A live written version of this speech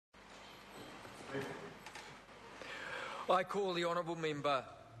I call the Honourable Member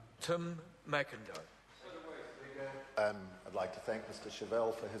Tim McIndoe. I'd like to thank Mr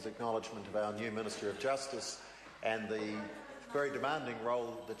Chevelle for his acknowledgement of our new Minister of Justice and the very demanding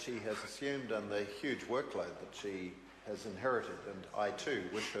role that she has assumed and the huge workload that she has inherited, and I too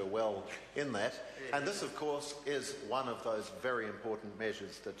wish her well in that. And this, of course, is one of those very important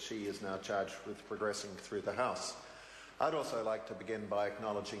measures that she is now charged with progressing through the House. I'd also like to begin by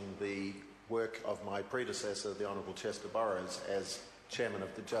acknowledging the work of my predecessor, the Honourable Chester Burrows, as Chairman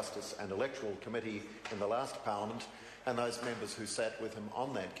of the Justice and Electoral Committee in the last Parliament, and those members who sat with him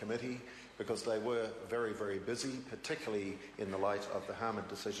on that committee, because they were very, very busy, particularly in the light of the Harmad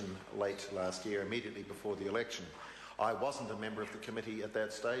decision late last year, immediately before the election. I wasn't a member of the committee at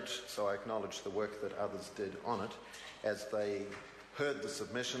that stage, so I acknowledge the work that others did on it as they heard the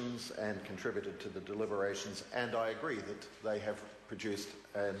submissions and contributed to the deliberations, and I agree that they have produced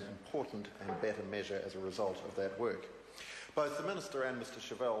an important and better measure as a result of that work. Both the Minister and Mr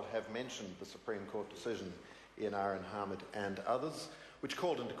Chevelle have mentioned the Supreme Court decision in Aaron Harmad and others, which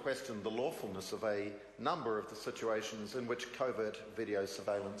called into question the lawfulness of a number of the situations in which covert video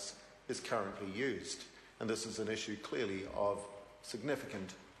surveillance is currently used. And this is an issue clearly of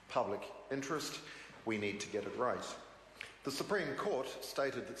significant public interest. We need to get it right. The Supreme Court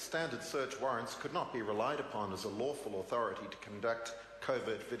stated that standard search warrants could not be relied upon as a lawful authority to conduct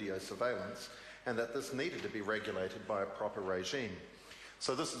covert video surveillance, and that this needed to be regulated by a proper regime.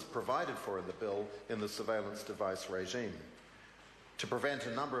 So this is provided for in the bill in the surveillance device regime. To prevent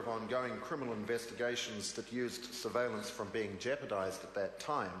a number of ongoing criminal investigations that used surveillance from being jeopardised at that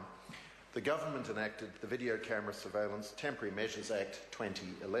time, the government enacted the Video Camera Surveillance Temporary Measures Act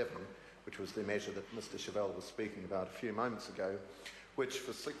 2011, which was the measure that Mr Chevelle was speaking about a few moments ago, which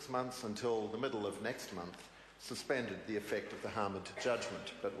for 6 months until the middle of next month suspended the effect of the Harmad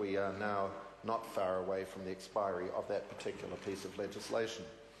judgment, but we are now not far away from the expiry of that particular piece of legislation.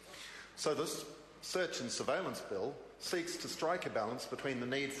 So this search and surveillance bill seeks to strike a balance between the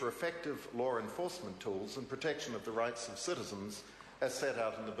need for effective law enforcement tools and protection of the rights of citizens as set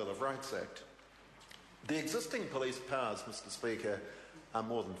out in the Bill of Rights Act. The existing police powers, Mr Speaker, are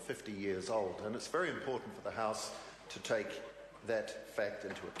more than 50 years old, and it's very important for the House to take that fact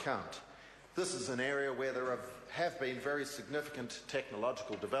into account. This is an area where there have been very significant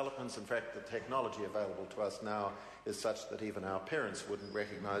technological developments. In fact, the technology available to us now is such that even our parents wouldn't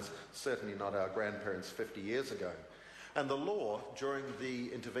recognise, certainly not our grandparents 50 years ago. And the law, during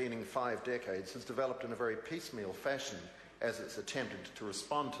the intervening 5 decades, has developed in a very piecemeal fashion as it's attempted to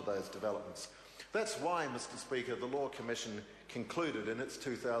respond to those developments. That's why, Mr Speaker, the Law Commission concluded in its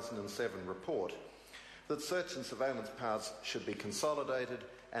 2007 report that search and surveillance powers should be consolidated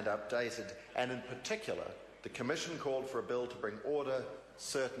and updated, and in particular, the Commission called for a bill to bring order,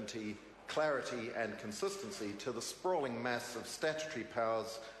 certainty, clarity and consistency to the sprawling mass of statutory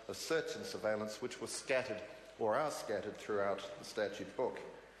powers of search and surveillance which were scattered or are scattered throughout the statute book.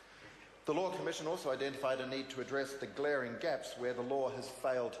 The Law Commission also identified a need to address the glaring gaps where the law has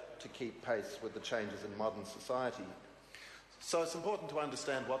failed to keep pace with the changes in modern society. So it's important to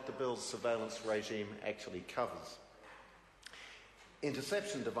understand what the bill's surveillance regime actually covers.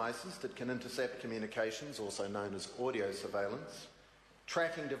 Interception devices that can intercept communications, also known as audio surveillance,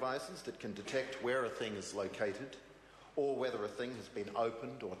 tracking devices that can detect where a thing is located or whether a thing has been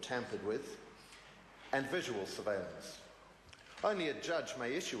opened or tampered with, and visual surveillance. Only a judge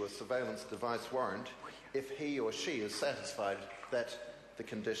may issue a surveillance device warrant if he or she is satisfied that the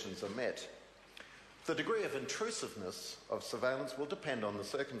conditions are met. The degree of intrusiveness of surveillance will depend on the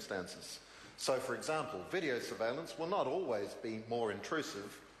circumstances. So, for example, video surveillance will not always be more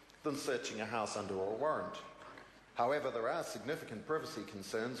intrusive than searching a house under a warrant. However, there are significant privacy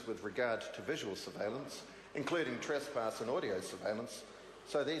concerns with regard to visual surveillance, including trespass and audio surveillance,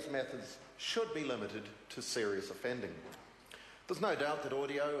 so these methods should be limited to serious offending. There's no doubt that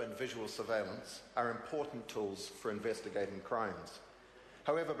audio and visual surveillance are important tools for investigating crimes.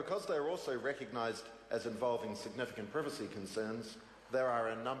 However, because they are also recognised as involving significant privacy concerns, there are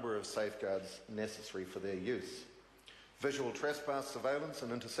a number of safeguards necessary for their use. Visual trespass surveillance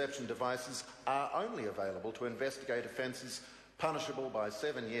and interception devices are only available to investigate offences punishable by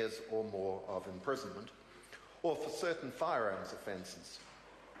 7 years or more of imprisonment, or for certain firearms offences.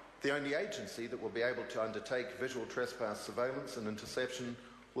 The only agency that will be able to undertake visual trespass surveillance and interception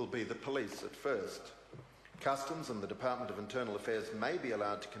will be the police at first. Customs and the Department of Internal Affairs may be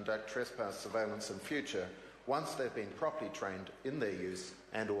allowed to conduct trespass surveillance in future once they've been properly trained in their use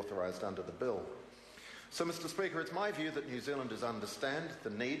and authorised under the bill. So, Mr Speaker, it's my view that New Zealanders understand the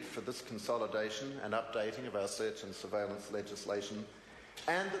need for this consolidation and updating of our search and surveillance legislation,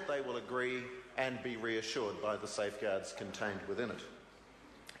 and that they will agree and be reassured by the safeguards contained within it.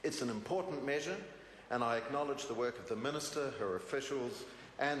 It's an important measure, and I acknowledge the work of the Minister, her officials,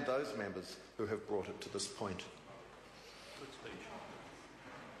 and those members who have brought it to this point.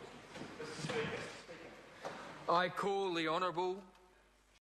 I call the Honourable